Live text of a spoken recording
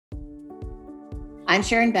I'm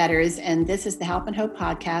Sharon Betters, and this is the Help and Hope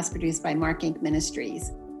podcast produced by Mark Inc.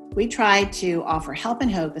 Ministries. We try to offer help and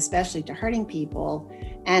hope, especially to hurting people.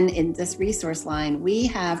 And in this resource line, we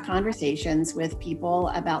have conversations with people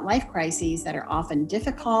about life crises that are often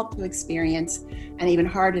difficult to experience and even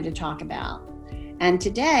harder to talk about. And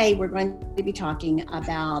today we're going to be talking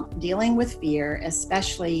about dealing with fear,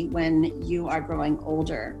 especially when you are growing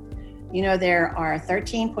older. You know, there are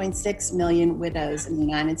 13.6 million widows in the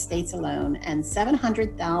United States alone, and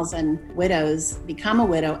 700,000 widows become a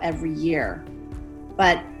widow every year.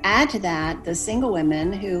 But add to that the single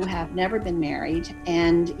women who have never been married,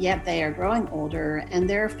 and yet they are growing older, and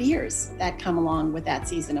there are fears that come along with that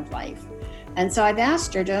season of life. And so I've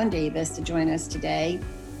asked Jordone Davis to join us today.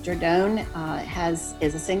 Jordone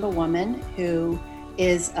is a single woman who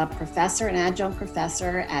is a professor, an adjunct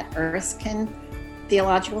professor at Erskine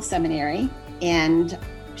Theological Seminary, and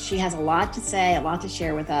she has a lot to say, a lot to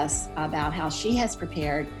share with us about how she has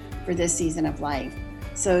prepared for this season of life.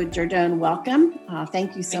 So Jordone, welcome.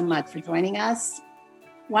 Thank you so much for joining us.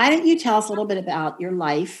 Why don't you tell us a little bit about your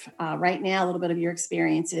life right now, a little bit of your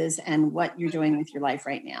experiences and what you're doing with your life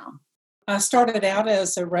right now? I started out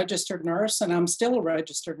as a registered nurse, and I'm still a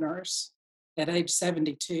registered nurse at age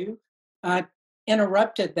 72. I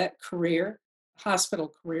interrupted that career, hospital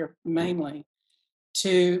career mainly,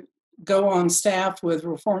 to go on staff with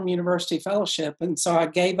Reformed University Fellowship. And so I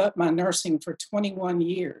gave up my nursing for 21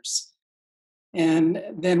 years and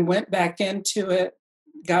then went back into it,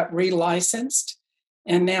 got relicensed,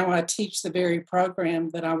 and now I teach the very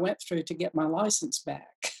program that I went through to get my license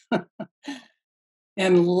back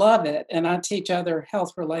and love it. And I teach other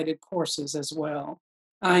health-related courses as well.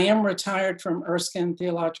 I am retired from Erskine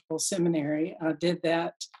Theological Seminary. I did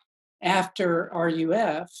that after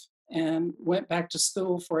RUF and went back to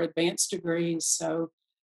school for advanced degrees. So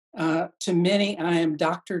to many, I am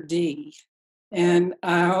Dr. D. And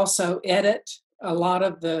I also edit a lot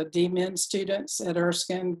of the DMin students at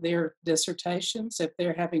Erskine, their dissertations, if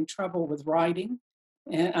they're having trouble with writing.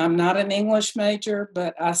 And I'm not an English major,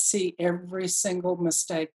 but I see every single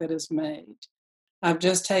mistake that is made. I've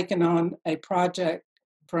just taken on a project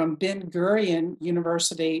from Ben Gurion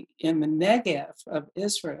University in the Negev of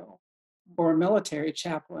Israel for a military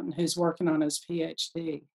chaplain who's working on his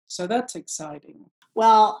PhD. So that's exciting.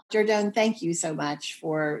 Well, Jordone, thank you so much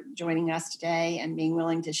for joining us today and being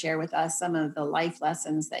willing to share with us some of the life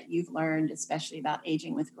lessons that you've learned, especially about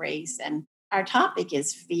aging with grace. And our topic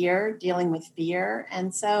is fear, dealing with fear.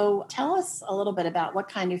 And so tell us a little bit about what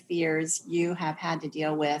kind of fears you have had to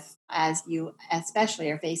deal with as you especially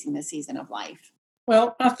are facing this season of life.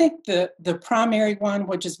 Well, I think the primary one,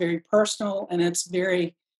 which is very personal and it's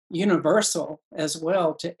very universal as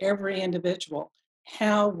well to every individual,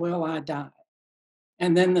 how will I die?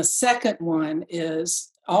 And then the second one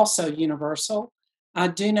is also universal. I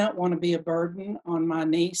do not want to be a burden on my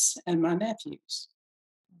niece and my nephews.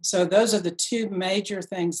 So those are the two major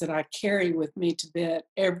things that I carry with me to bed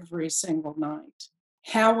every single night.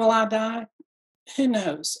 How will I die? Who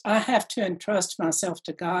knows? I have to entrust myself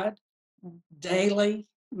to God daily,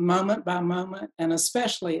 moment by moment, and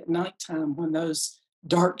especially at nighttime when those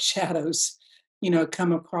dark shadows,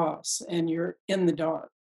 come across and you're in the dark.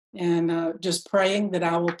 And just praying that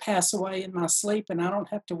I will pass away in my sleep and I don't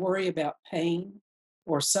have to worry about pain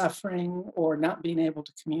or suffering or not being able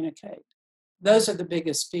to communicate. Those are the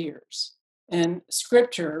biggest fears. And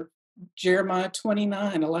scripture, Jeremiah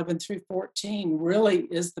 29, 11 through 14, really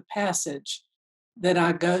is the passage that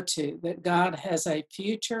I go to, that God has a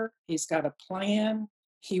future. He's got a plan.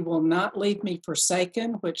 He will not leave me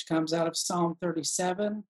forsaken, which comes out of Psalm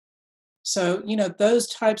 37. So, those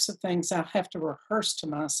types of things I have to rehearse to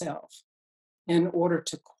myself in order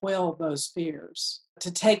to quell those fears.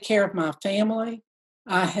 To take care of my family,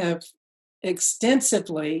 I have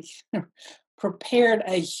extensively prepared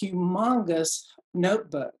a humongous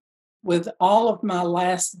notebook with all of my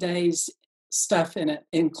last days stuff in it,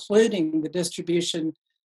 including the distribution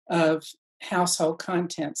of household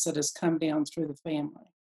contents that has come down through the family,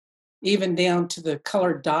 even down to the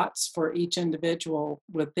colored dots for each individual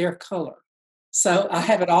with their color. So I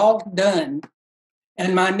have it all done.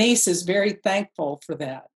 And my niece is very thankful for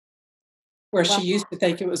that, where she used to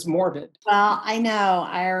think it was morbid. Well, I know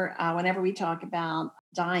whenever we talk about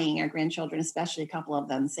dying, our grandchildren, especially a couple of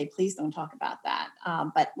them, say, please don't talk about that.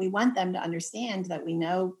 But we want them to understand that we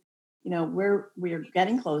know, we're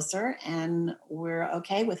getting closer and we're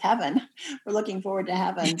okay with heaven. We're looking forward to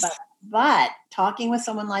heaven. But talking with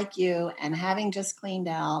someone like you and having just cleaned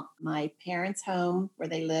out my parents' home where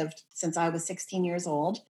they lived since I was 16 years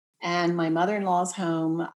old and my mother-in-law's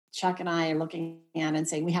home Chuck and I are looking at it and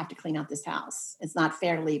saying, we have to clean out this house. It's not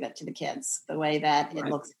fair to leave it to the kids the way that it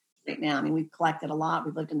Right. looks right now. I mean, we've collected a lot.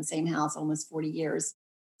 We've lived in the same house almost 40 years.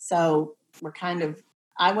 So we're kind of,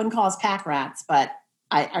 I wouldn't call us pack rats, but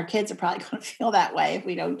our kids are probably going to feel that way if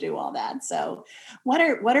we don't do all that. So what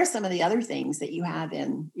are some of the other things that you have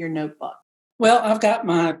in your notebook? Well, I've got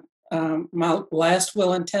my last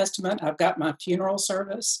will and testament. I've got my funeral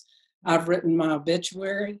service. I've written my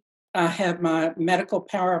obituary. I have my medical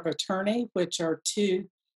power of attorney, which are two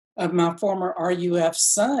of my former RUF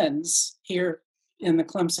sons here in the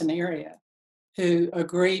Clemson area who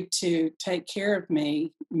agreed to take care of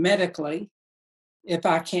me medically if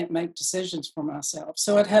I can't make decisions for myself.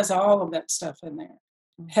 So it has all of that stuff in there.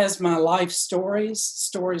 It has my life stories,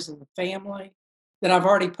 stories of the family that I've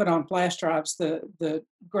already put on flash drives.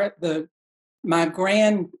 My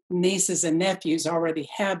grand nieces and nephews already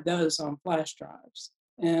have those on flash drives,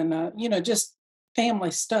 and just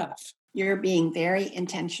family stuff. You're being very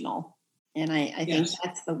intentional. And I think Yes,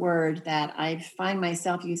 that's the word that I find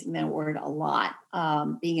myself using that word a lot,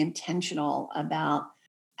 being intentional about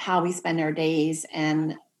how we spend our days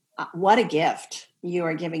and what a gift you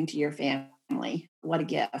are giving to your family. What a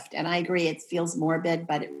gift. And I agree, it feels morbid,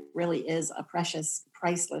 but it really is a precious,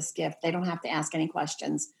 priceless gift. They don't have to ask any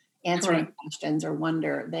questions, answer any correct. questions, or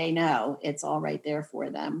wonder. They know it's all right there for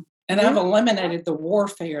them. And I've eliminated the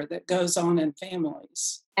warfare that goes on in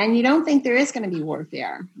families. And you don't think there is going to be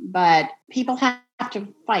warfare, but people have to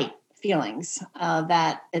fight feelings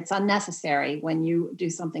that it's unnecessary when you do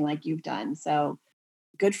something like you've done. So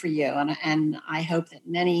good for you. And I hope that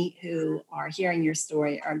many who are hearing your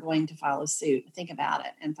story are going to follow suit. Think about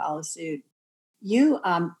it and follow suit. You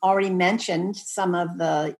already mentioned some of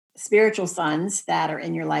the spiritual sons that are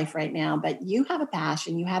in your life right now, but you have a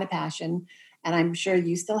passion. You had a passion, and I'm sure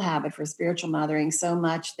you still have it for spiritual mothering so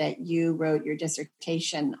much that you wrote your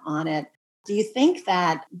dissertation on it. Do you think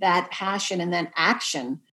that that passion and then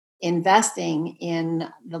action, investing in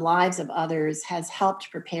the lives of others, has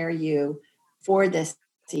helped prepare you for this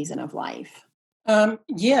season of life?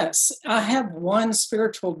 Yes, I have one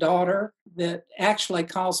spiritual daughter that actually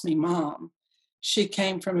calls me mom. She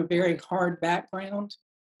came from a very hard background,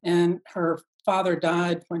 and her father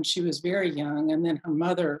died when she was very young, and then her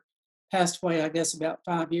mother passed away, I guess, about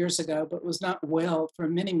 5 years ago, but was not well for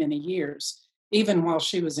many, many years, even while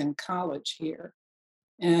she was in college here.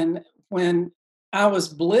 And when I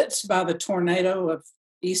was blitzed by the tornado of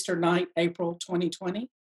Easter night, April 2020,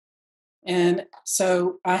 and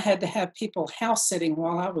so I had to have people house sitting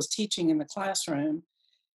while I was teaching in the classroom.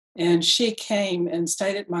 And she came and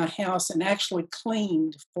stayed at my house and actually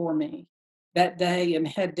cleaned for me that day and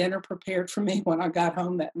had dinner prepared for me when I got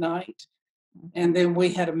home that night. And then we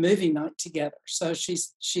had a movie night together. So she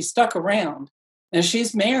stuck around. And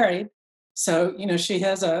she's married. So, she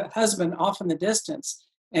has a husband off in the distance,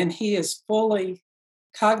 and he is fully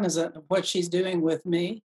cognizant of what she's doing with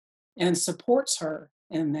me and supports her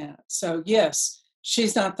in that. So, yes,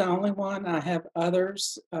 she's not the only one. I have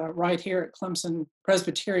others right here at Clemson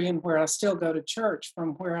Presbyterian, where I still go to church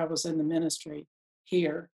from where I was in the ministry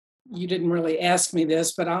here. You didn't really ask me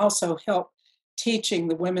this, but I also help teaching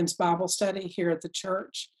the women's Bible study here at the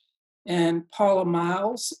church. And Paula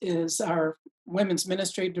Miles is our women's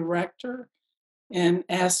ministry director and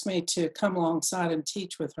asked me to come alongside and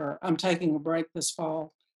teach with her. I'm taking a break this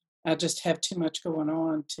fall. I just have too much going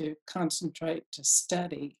on to concentrate to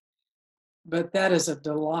study, but that is a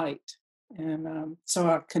delight. And so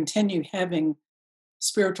I continue having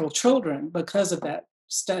spiritual children because of that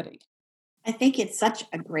study. I think it's such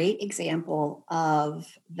a great example of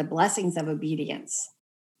the blessings of obedience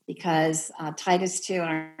because Titus 2, and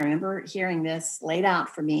I remember hearing this laid out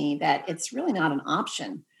for me, that it's really not an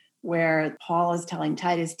option where Paul is telling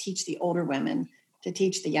Titus, teach the older women to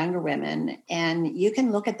teach the younger women. And you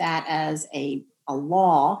can look at that as a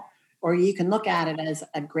law, or you can look at it as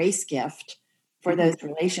a grace gift for Mhm. those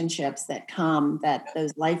relationships that come, that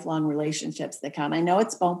those lifelong relationships that come. I know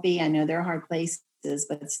it's bumpy. I know there are hard places,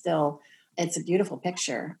 but still, it's a beautiful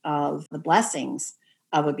picture of the blessings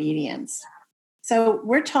of obedience. So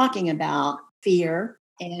we're talking about fear,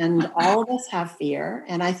 and all of us have fear.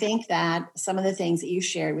 And I think that some of the things that you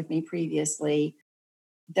shared with me previously,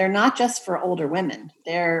 they're not just for older women,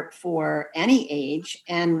 they're for any age.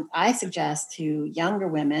 And I suggest to younger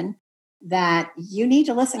women that you need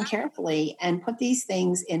to listen carefully and put these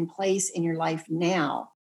things in place in your life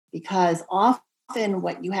now, because often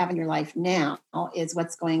what you have in your life now is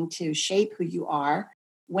what's going to shape who you are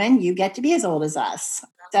when you get to be as old as us,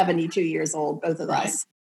 72 years old, both of Right. us.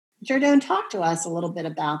 Jordan, talk to us a little bit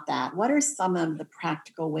about that. What are some of the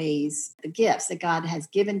practical ways, the gifts that God has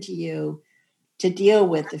given to you to deal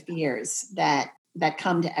with the fears that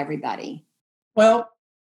come to everybody? Well,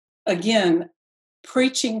 again,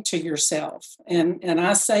 preaching to yourself, and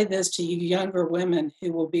I say this to you younger women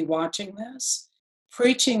who will be watching this,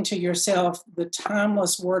 preaching to yourself the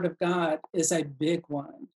timeless word of God is a big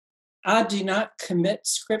one. I do not commit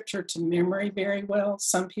scripture to memory very well.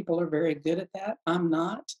 Some people are very good at that. I'm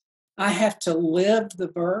not. I have to live the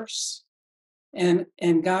verse, and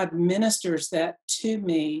God ministers that to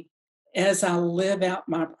me as I live out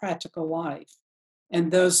my practical life.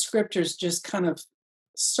 And those scriptures just kind of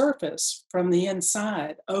surface from the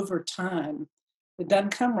inside over time. It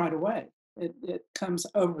doesn't come right away. It comes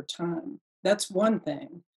over time. That's one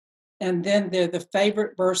thing. And then they're the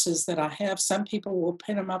favorite verses that I have. Some people will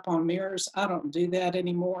pin them up on mirrors. I don't do that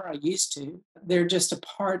anymore. I used to. They're just a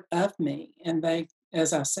part of me. And they,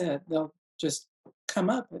 as I said, they'll just come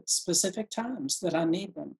up at specific times that I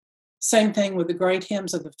need them. Same thing with the great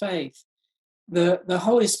hymns of the faith. The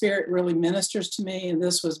Holy Spirit really ministers to me, and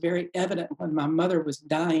this was very evident when my mother was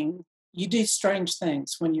dying. You do strange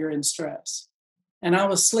things when you're in stress. And I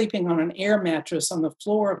was sleeping on an air mattress on the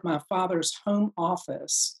floor of my father's home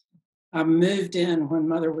office. I moved in when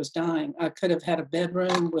mother was dying. I could have had a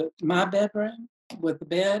bedroom with my bedroom, with the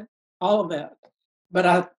bed, all of that. But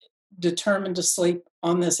I determined to sleep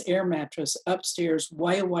on this air mattress upstairs,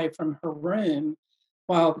 way away from her room,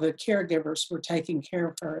 while the caregivers were taking care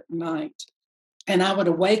of her at night. And I would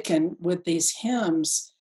awaken with these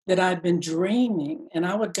hymns that I'd been dreaming, and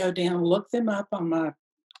I would go down, look them up on my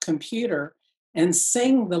computer, and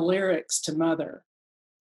sing the lyrics to mother.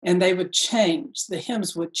 And they would change. The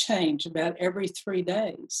hymns would change about every 3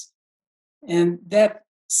 days. And that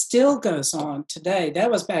still goes on today. That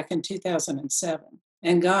was back in 2007.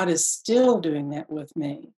 And God is still doing that with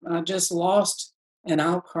me. I just lost, and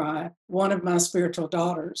I'll cry, one of my spiritual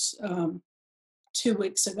daughters 2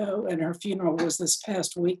 weeks ago, and her funeral was this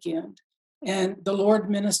past weekend. And the Lord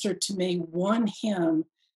ministered to me one hymn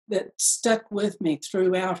that stuck with me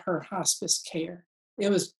throughout her hospice care.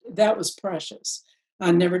 That was precious.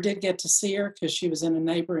 I never did get to see her because she was in a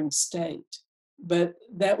neighboring state, but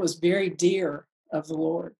that was very dear of the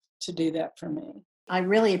Lord to do that for me. I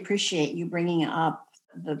really appreciate you bringing up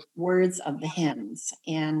the words of the hymns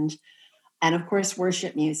and of course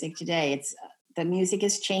worship music today. It's the music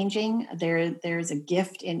is changing. There's a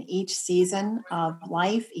gift in each season of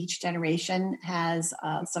life. Each generation has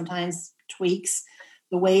sometimes tweaks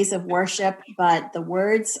the ways of worship, but the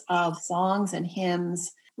words of songs and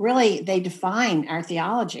hymns really they define our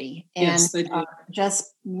theology and Yes, they do. are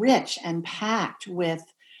just rich and packed with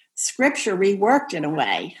scripture reworked in a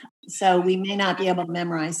way. So we may not be able to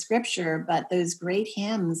memorize scripture, but those great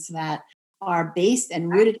hymns that are based and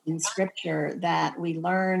rooted in scripture that we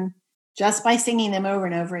learn just by singing them over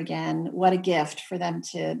and over again, what a gift for them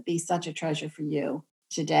to be such a treasure for you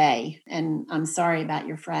today. And I'm sorry about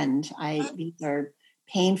your friend. These are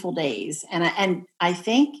painful days. And I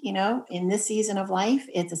think, in this season of life,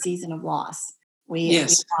 it's a season of loss. We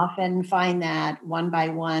Yes. often find that one by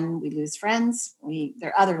one we lose friends. There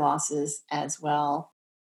are other losses as well.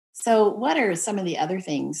 So what are some of the other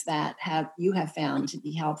things that you have found to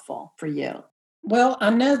be helpful for you? Well, I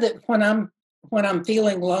know that when I'm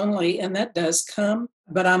feeling lonely, and that does come,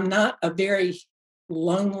 but I'm not a very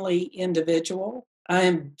lonely individual. I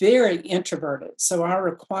am very introverted, so I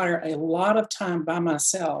require a lot of time by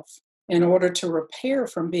myself in order to repair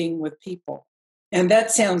from being with people. And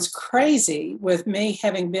that sounds crazy with me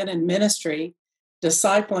having been in ministry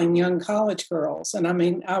discipling young college girls. And I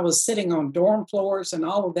mean, I was sitting on dorm floors and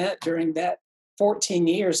all of that during that 14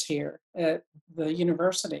 years here at the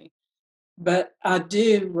university. But I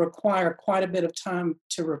do require quite a bit of time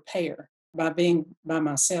to repair by being by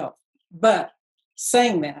myself. But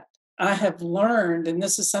saying that, I have learned, and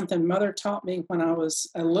this is something Mother taught me when I was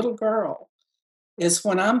a little girl, is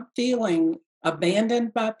when I'm feeling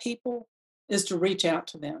abandoned by people, is to reach out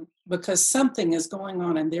to them because something is going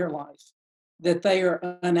on in their life that they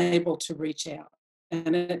are unable to reach out.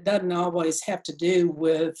 And it doesn't always have to do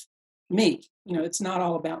with me. It's not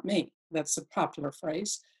all about me. That's a popular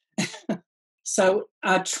phrase. So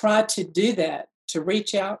I try to do that, to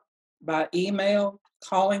reach out by email,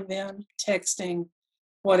 calling them, texting,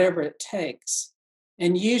 whatever it takes.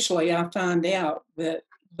 And usually I find out that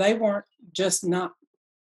they weren't just not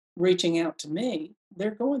reaching out to me,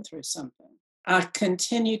 they're going through something. I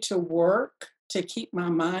continue to work to keep my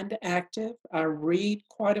mind active. I read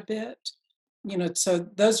quite a bit. So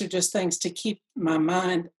those are just things to keep my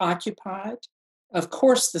mind occupied. Of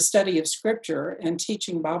course, the study of scripture and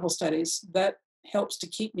teaching Bible studies, that helps to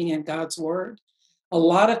keep me in God's word. A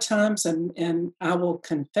lot of times, and I will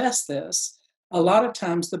confess this, a lot of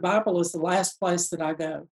times the Bible is the last place that I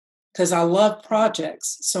go because I love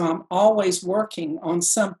projects. So I'm always working on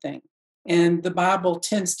something, and the Bible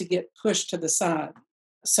tends to get pushed to the side.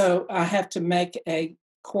 So I have to make a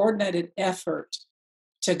coordinated effort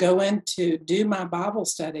to go in to do my Bible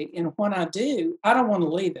study. And when I do, I don't want to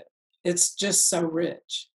leave it. It's just so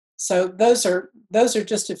rich. So those are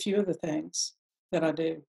just a few of the things that I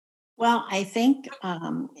do. Well, I think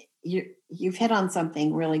you've hit on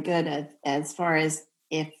something really good as far as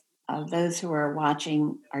if those who are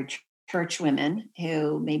watching are church women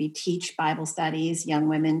who maybe teach Bible studies, young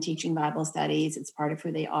women teaching Bible studies. It's part of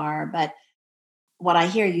who they are. But what I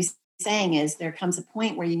hear you saying is there comes a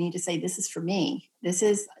point where you need to say, this is for me.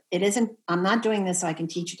 It isn't, I'm not doing this so I can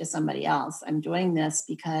teach it to somebody else. I'm doing this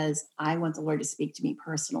because I want the Lord to speak to me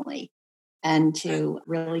personally and to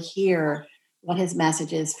really hear what his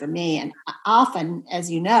message is for me. And often,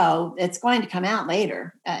 as you know, it's going to come out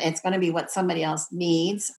later. It's going to be what somebody else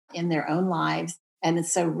needs in their own lives. And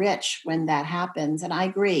it's so rich when that happens. And I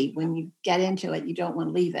agree, when you get into it, you don't want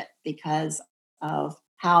to leave it because of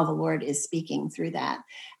how the Lord is speaking through that.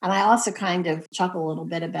 And I also kind of chuckle a little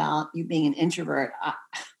bit about you being an introvert.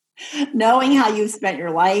 Knowing how you've spent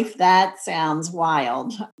your life, that sounds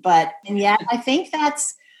wild. And yet I think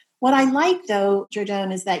that's what I like, though,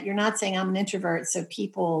 Jordan, is that you're not saying I'm an introvert, so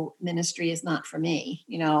people ministry is not for me.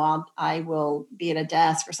 I will be at a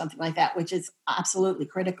desk or something like that, which is absolutely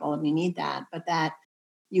critical, and we need that. But that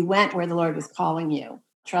you went where the Lord was calling you,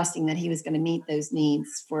 trusting that he was going to meet those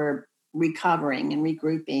needs for recovering and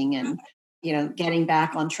regrouping and, getting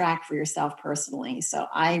back on track for yourself personally. So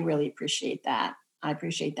I really appreciate that. I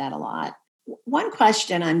appreciate that a lot. One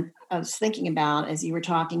question I was thinking about as you were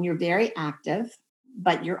talking, you're very active,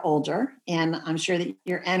 but you're older, and I'm sure that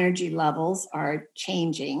your energy levels are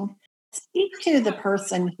changing. Speak to the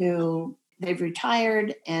person who they've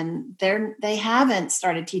retired and they haven't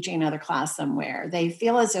started teaching another class somewhere. They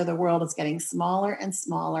feel as though the world is getting smaller and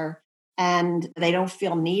smaller, and they don't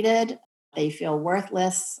feel needed. They feel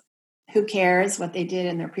worthless. Who cares what they did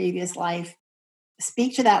in their previous life?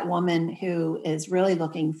 Speak to that woman who is really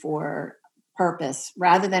looking for purpose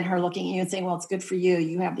rather than her looking at you and saying, well, it's good for you.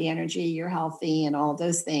 You have the energy, you're healthy, and all of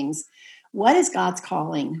those things. What is God's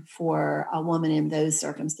calling for a woman in those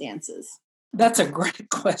circumstances? That's a great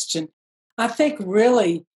question. I think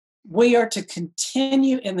really we are to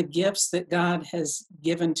continue in the gifts that God has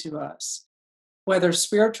given to us, whether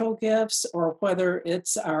spiritual gifts or whether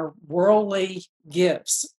it's our worldly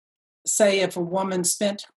gifts. Say if a woman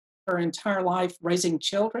spent her entire life raising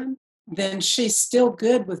children, then she's still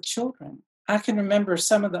good with children. I can remember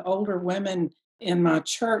some of the older women in my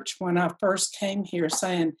church when I first came here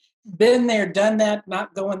saying, been there, done that,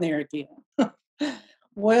 not going there again.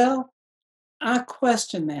 Well, I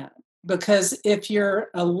question that because if you're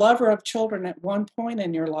a lover of children at one point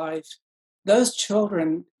in your life, those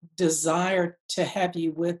children desire to have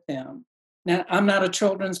you with them. Now, I'm not a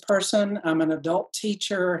children's person. I'm an adult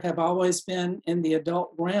teacher, have always been in the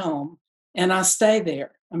adult realm, and I stay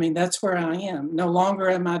there. I mean, that's where I am. No longer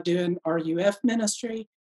am I doing RUF ministry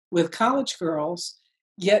with college girls,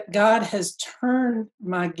 yet God has turned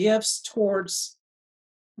my gifts towards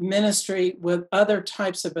ministry with other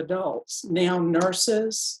types of adults, now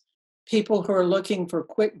nurses, people who are looking for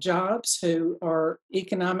quick jobs who are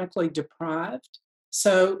economically deprived.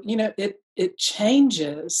 So, it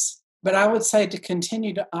changes, but I would say to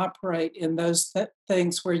continue to operate in those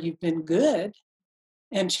things where you've been good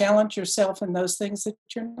and challenge yourself in those things that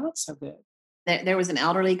you're not so good. There was an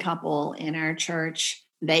elderly couple in our church.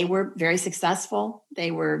 They were very successful.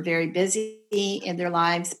 They were very busy in their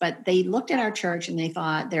lives, but they looked at our church and they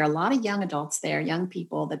thought there are a lot of young adults there, young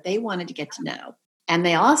people that they wanted to get to know. And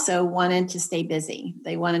they also wanted to stay busy.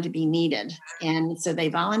 They wanted to be needed. And so they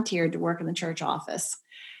volunteered to work in the church office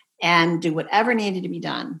and do whatever needed to be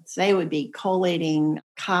done. So they would be collating,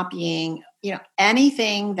 copying,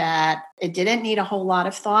 anything that it didn't need a whole lot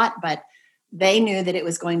of thought, but they knew that it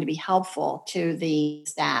was going to be helpful to the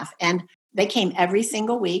staff. And they came every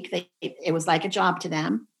single week. It was like a job to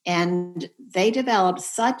them. And they developed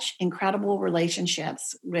such incredible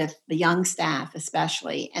relationships with the young staff,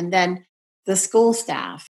 especially. And then the school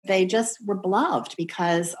staff, they just were beloved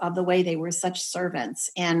because of the way they were such servants.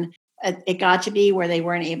 And it got to be where they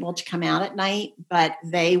weren't able to come out at night, but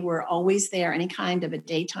they were always there, any kind of a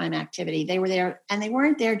daytime activity. They were there, and they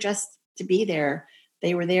weren't there just to be there.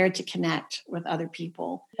 They were there to connect with other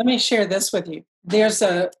people. Let me share this with you. There's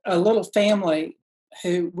a little family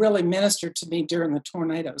who really ministered to me during the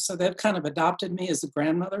tornado. So they've kind of adopted me as a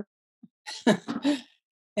grandmother.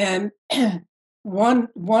 And one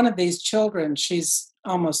of these children, she's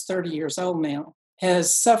almost 30 years old now,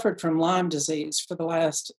 has suffered from Lyme disease for the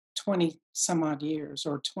last 20 some odd years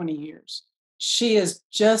or 20 years. She is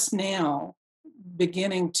just now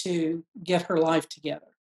beginning to get her life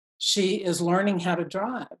together. She is learning how to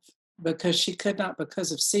drive because she could not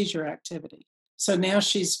because of seizure activity. So now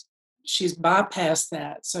she's bypassed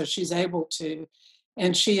that. So she's able to,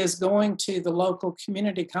 and she is going to the local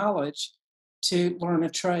community college to learn a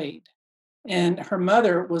trade. And her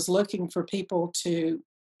mother was looking for people to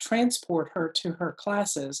transport her to her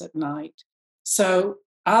classes at night. So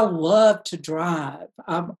I love to drive.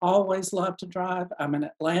 I've always loved to drive. I'm an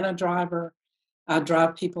Atlanta driver. I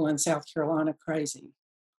drive people in South Carolina crazy.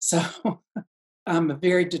 So I'm a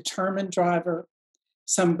very determined driver.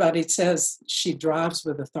 Somebody says she drives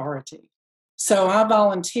with authority. So I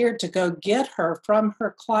volunteered to go get her from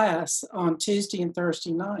her class on Tuesday and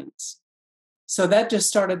Thursday nights. So that just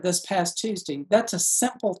started this past Tuesday. That's a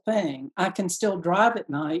simple thing. I can still drive at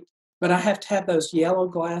night, but I have to have those yellow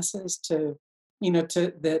glasses to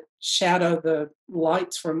that shadow the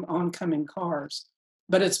lights from oncoming cars.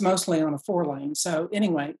 But it's mostly on a 4-lane. So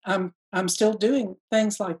anyway, I'm still doing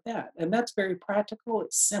things like that. And that's very practical.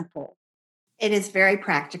 It's simple. It is very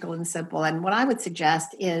practical and simple. And what I would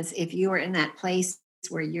suggest is if you are in that place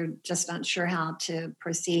where you're just not sure how to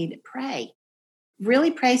proceed, pray.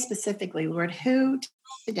 Really pray specifically, Lord, who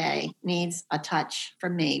today needs a touch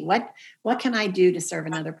from me? What can I do to serve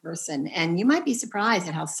another person? And you might be surprised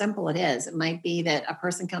at how simple it is. It might be that a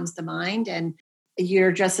person comes to mind and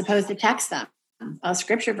you're just supposed to text them a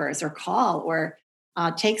scripture verse or call or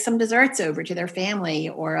take some desserts over to their family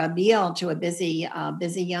or a meal to a busy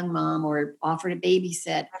young mom or offer to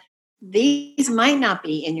babysit. These might not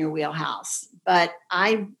be in your wheelhouse, but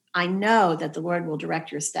I know that the Lord will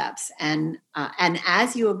direct your steps. And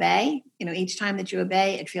as you obey, each time that you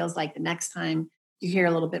obey, it feels like the next time you hear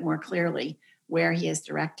a little bit more clearly where he is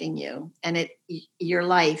directing you. And your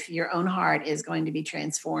life, your own heart is going to be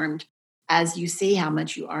transformed as you see how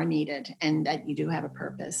much you are needed and that you do have a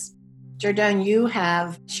purpose. Jordone, you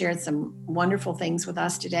have shared some wonderful things with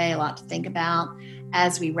us today, a lot to think about.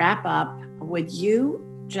 As we wrap up, would you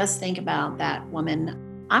just think about that woman?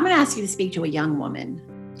 I'm going to ask you to speak to a young woman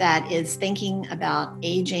that is thinking about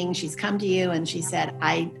aging. She's come to you and she said,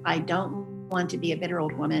 I don't want to be a bitter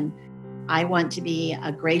old woman. I want to be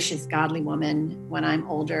a gracious, godly woman when I'm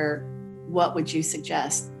older. What would you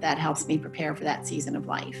suggest that helps me prepare for that season of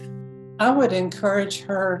life? I would encourage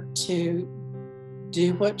her to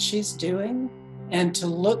do what she's doing and to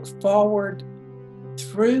look forward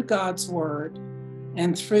through God's word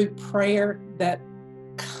and through prayer, that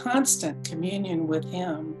constant communion with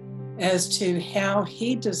him as to how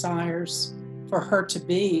he desires for her to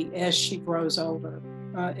be as she grows older.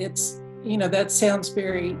 That sounds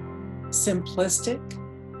very simplistic,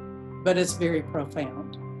 but it's very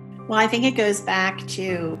profound. Well, I think it goes back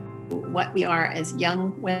to what we are as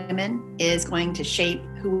young women is going to shape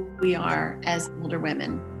who we are as older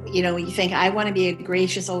women. You think, I want to be a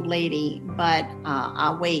gracious old lady, but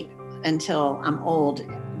I'll wait until I'm old.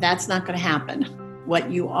 That's not going to happen.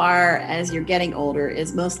 What you are as you're getting older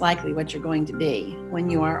is most likely what you're going to be when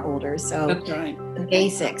you are older. So that's right. The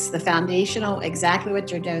basics, the foundational, exactly what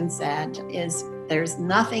Jordone said, is there's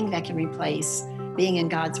nothing that can replace being in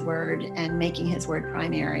God's word and making his word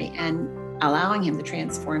primary and allowing him to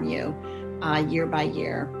transform you year by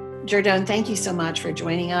year. Jordone, thank you so much for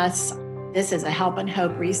joining us. This is a Help and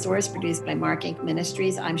Hope resource produced by Mark Inc.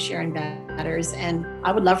 Ministries. I'm Sharon Betters, and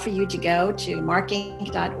I would love for you to go to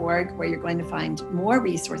markinc.org, where you're going to find more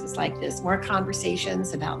resources like this, more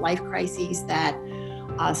conversations about life crises that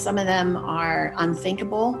some of them are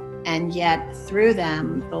unthinkable, and yet through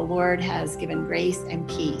them, the Lord has given grace and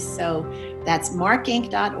peace. So that's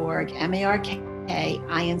markinc.org,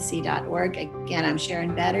 markinc.org. Again, I'm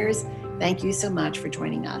Sharon Betters. Thank you so much for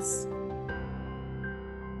joining us.